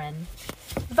lost friend.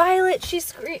 "Violet!" she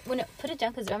screamed. Put it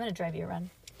down, because I'm going to drive you around.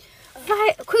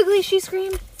 Quigley, she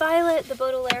screamed. "Violet!" The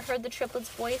Baudelaire heard the triplet's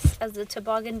voice as the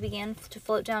toboggan began to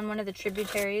float down one of the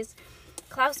tributaries.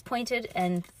 Klaus pointed,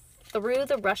 and through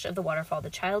the rush of the waterfall, the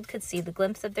child could see the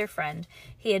glimpse of their friend.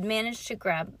 He had managed to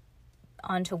grab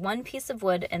onto one piece of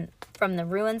wood and from the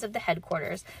ruins of the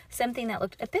headquarters, something that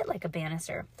looked a bit like a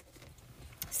banister,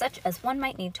 such as one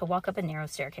might need to walk up a narrow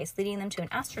staircase leading them to an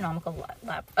astronomical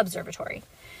observatory.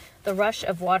 The rush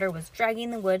of water was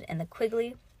dragging the wood and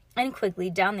quickly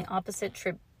down the opposite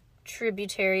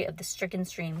tributary of the stricken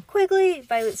stream. "Quigley!"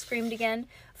 Violet screamed again.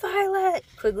 "Violet!"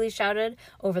 Quigley shouted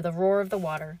over the roar of the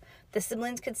water. The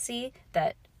siblings could see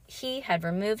that he had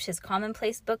removed his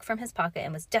commonplace book from his pocket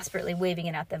and was desperately waving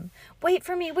it at them. Wait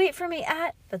for me,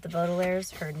 at..." But the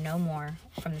Baudelaires heard no more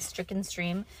from the stricken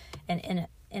stream, and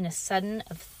in a sudden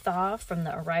of thaw from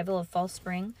the arrival of fall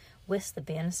spring, whisked the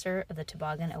banister of the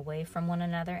toboggan away from one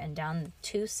another and down the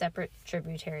two separate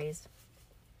tributaries.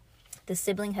 The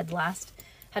sibling had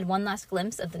one last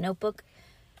glimpse of the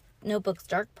notebook's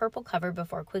dark purple cover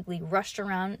before Quigley rushed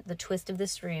around the twist of the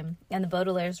stream, and the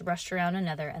Baudelaires rushed around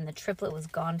another, and the triplet was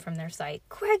gone from their sight.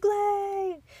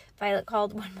 "Quigley!" Violet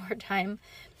called one more time,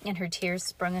 and her tears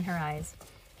sprung in her eyes.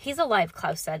 "He's alive,"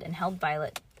 Klaus said, and held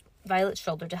Violet's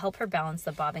shoulder to help her balance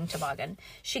the bobbing toboggan.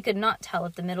 She could not tell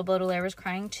if the middle Baudelaire was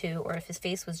crying too, or if his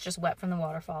face was just wet from the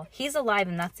waterfall. "He's alive,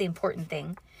 and that's the important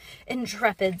thing."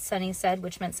 "Intrepid," Sunny said,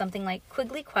 which meant something like,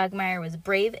 "Quigley Quagmire was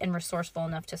brave and resourceful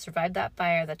enough to survive that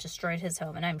fire that destroyed his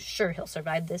home, and I'm sure he'll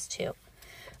survive this too."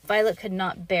 Violet could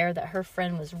not bear that her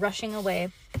friend was rushing away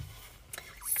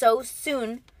so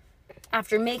soon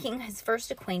after making his first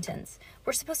acquaintance.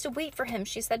 "We're supposed to wait for him,"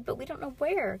 she said, "but we don't know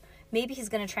where." "Maybe he's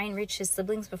going to try and reach his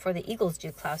siblings before the Eagles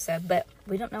do," Klaus said, "but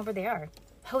we don't know where they are."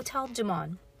 "Hotel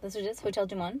Dumont." That's what it is? Hotel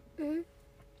Dumont? Mm-hmm.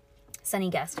 Sunny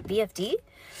guessed. "BFD?"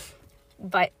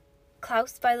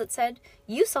 Klaus, Violet said,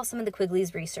 "You saw some of the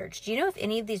Quigley's research. Do you know if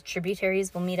any of these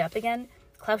tributaries will meet up again?"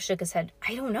 Klaus shook his head.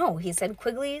 "I don't know." He said,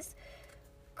 Quigley's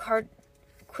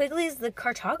the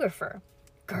cartographer."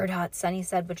 "Gerdot," Sunny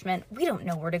said, which meant, "We don't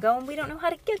know where to go, and we don't know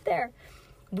how to get there."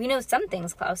 "We know some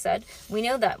things," Klaus said. "We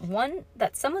know that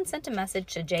someone sent a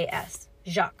message to J.S.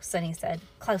 Jacques," Sunny said.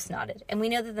 Klaus nodded. "And we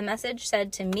know that the message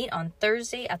said to meet on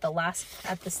Thursday at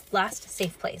this last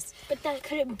safe place." But that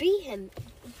couldn't be him.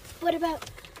 What about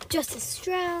Justice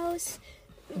Strauss?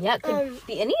 "Yeah, it could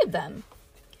be any of them."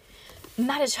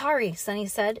 "Madatari," Sunny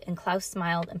said, and Klaus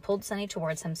smiled and pulled Sunny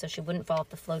towards him so she wouldn't fall off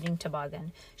the floating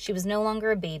toboggan. She was no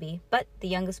longer a baby, but the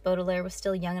youngest Baudelaire was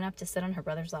still young enough to sit on her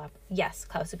brother's lap. "Yes,"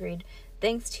 Klaus agreed.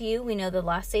 "Thanks to you, we know the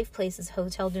last safe place is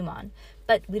Hotel Dumont.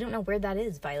 But we don't know where that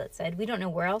is," Violet said. "We don't know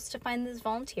where else to find these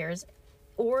volunteers,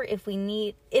 or if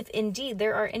indeed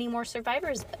there are any more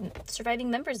surviving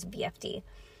members of BFD.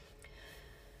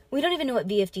 We don't even know what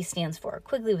VFD stands for."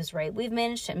 Quigley was right. "We've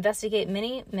managed to investigate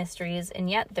many mysteries, and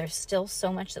yet there's still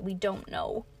so much that we don't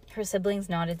know." Her siblings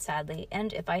nodded sadly,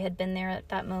 and if I had been there at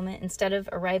that moment, instead of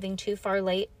arriving too far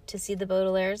late to see the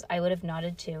Baudelaires, I would have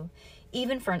nodded too.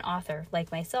 Even for an author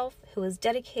like myself, who has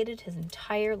dedicated his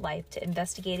entire life to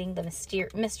investigating the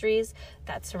mysteries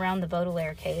that surround the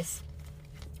Baudelaire case,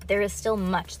 there is still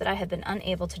much that I have been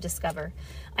unable to discover.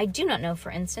 I do not know,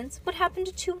 for instance, what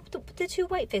happened to the two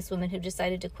white-faced women who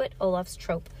decided to quit Olaf's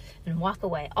trope and walk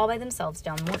away all by themselves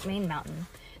down Mortmain Mountain.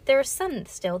 There are some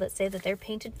still that say that they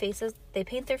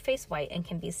paint their face white and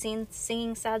can be seen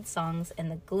singing sad songs in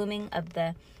the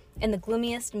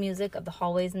gloomiest music of the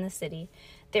hallways in the city.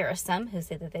 There are some who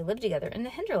say that they live together in the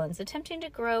hinterlands, attempting to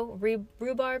grow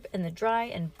rhubarb in the dry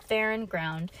and barren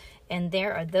ground, and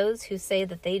there are those who say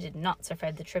that they did not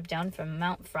survive the trip down from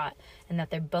Mount Fraught, and that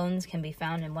their bones can be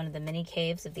found in one of the many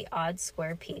caves of the odd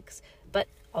square peaks. But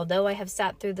although I have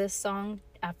sat through this song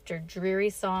after dreary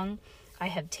song, I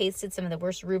have tasted some of the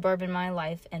worst rhubarb in my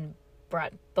life, and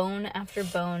brought bone after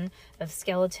bone of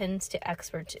skeletons to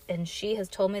expert, and she has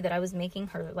told me that I was making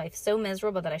her life so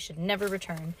miserable that I should never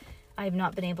return. I have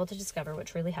not been able to discover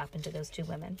what really happened to those two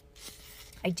women.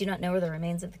 I do not know where the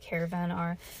remains of the caravan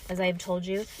are, as I have told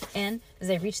you, and as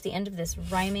I reach the end of this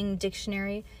rhyming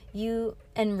dictionary,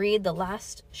 and read the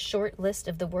last short list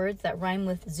of the words that rhyme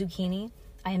with zucchini,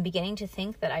 I am beginning to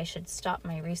think that I should stop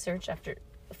my research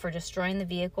for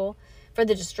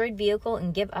the destroyed vehicle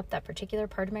and give up that particular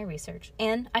part of my research.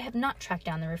 And I have not tracked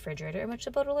down the refrigerator in which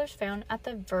the Baudelaires found at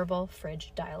the verbal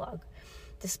fridge dialogue.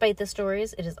 Despite the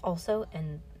stories, it is also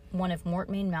in one of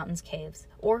Mortmain Mountain's caves,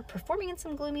 or performing in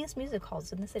some gloomiest music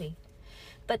halls in the city.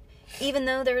 But even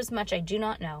though there is much I do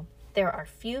not know, there are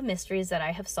few mysteries that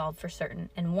I have solved for certain,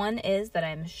 and one is that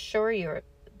I'm sure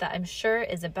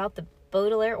is about the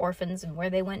Baudelaire orphans and where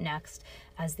they went next,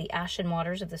 as the ashen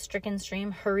waters of the stricken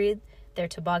stream hurried their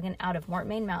toboggan out of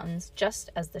Mortmain Mountains, just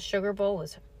as the sugar bowl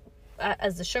was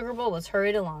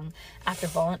hurried along after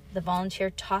the volunteer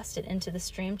tossed it into the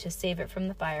stream to save it from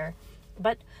the fire.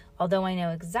 But although I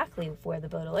know exactly where the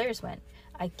Baudelaires went,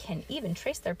 I can even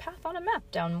trace their path on a map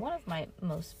down one of my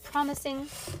most promising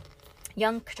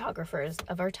young cartographers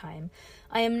of our time,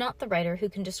 I am not the writer who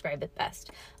can describe it best.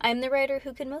 I am the writer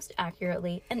who can most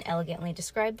accurately and elegantly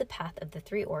describe the path of the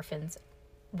three orphans.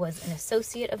 Was an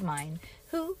associate of mine,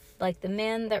 who, like the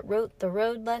man that wrote The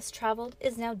Road Less Traveled,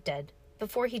 is now dead.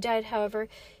 Before he died, however,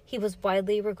 he was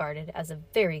widely regarded as a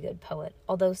very good poet,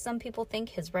 although some people think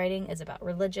his writing is about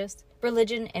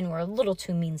religion and were a little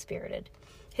too mean-spirited.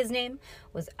 His name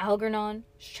was Algernon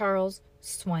Charles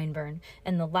Swinburne,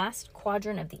 and the last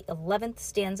quadrant of the 11th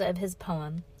stanza of his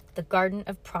poem, The Garden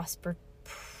of Proserpine,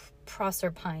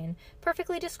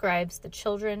 perfectly describes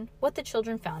what the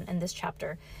children found in this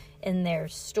chapter in their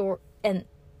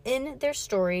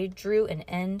story drew an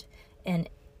end, and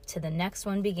to the next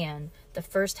one began. The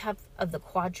first half of the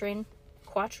quatrain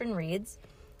reads,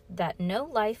 that no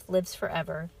life lives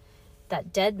forever,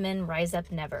 that dead men rise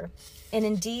up never. And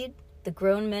indeed, the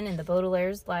grown men in the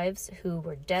Baudelaire's lives who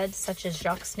were dead, such as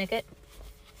Jacques Snicket,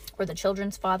 or the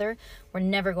children's father, were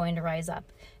never going to rise up.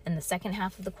 And the second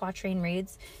half of the quatrain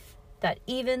reads, that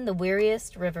even the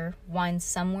weariest river winds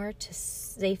somewhere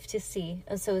safe to sea.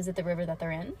 Oh, so is it the river that they're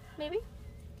in, maybe?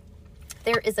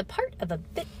 This part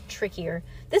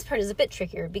is a bit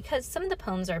trickier because some of the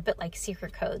poems are a bit like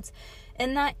secret codes,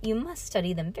 in that you must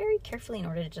study them very carefully in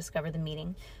order to discover the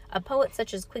meaning. A poet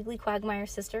such as Quigley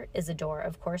Quagmire's sister, Isidore,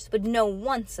 of course, would know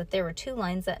once that there were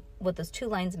what those two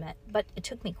lines meant, but it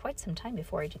took me quite some time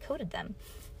before I decoded them.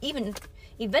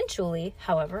 Eventually,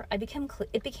 however, it became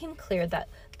clear that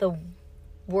the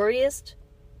weariest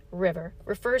river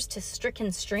refers to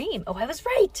stricken stream. Oh, I was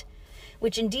right!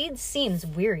 Which indeed seems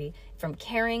weary from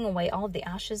carrying away all of the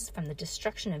ashes from the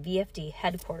destruction of VFD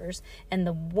headquarters, and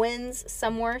the winds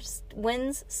somewhere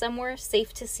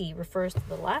safe to sea refers to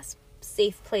the last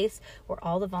safe place where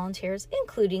all the volunteers,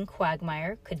 including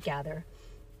Quagmire, could gather.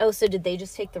 Oh, so did they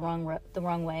just take the wrong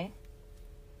way?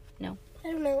 No.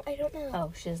 I don't know.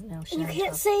 Oh, she doesn't know. You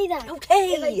can't say that.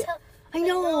 Okay. I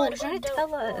know. I'm trying to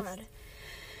tell us. God.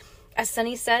 As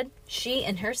Sunny said, she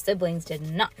and her siblings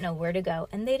did not know where to go,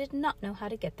 and they did not know how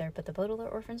to get there, but the Baudelaire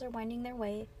orphans are winding their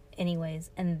way anyways,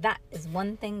 and that is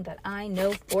one thing that I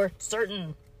know for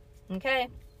certain. Okay?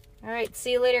 All right,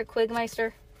 see you later,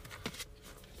 Quigmeister.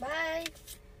 Bye.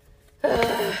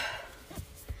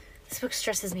 This book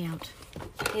stresses me out.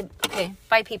 Okay,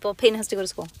 bye, people. Peyton has to go to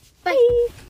school. Bye.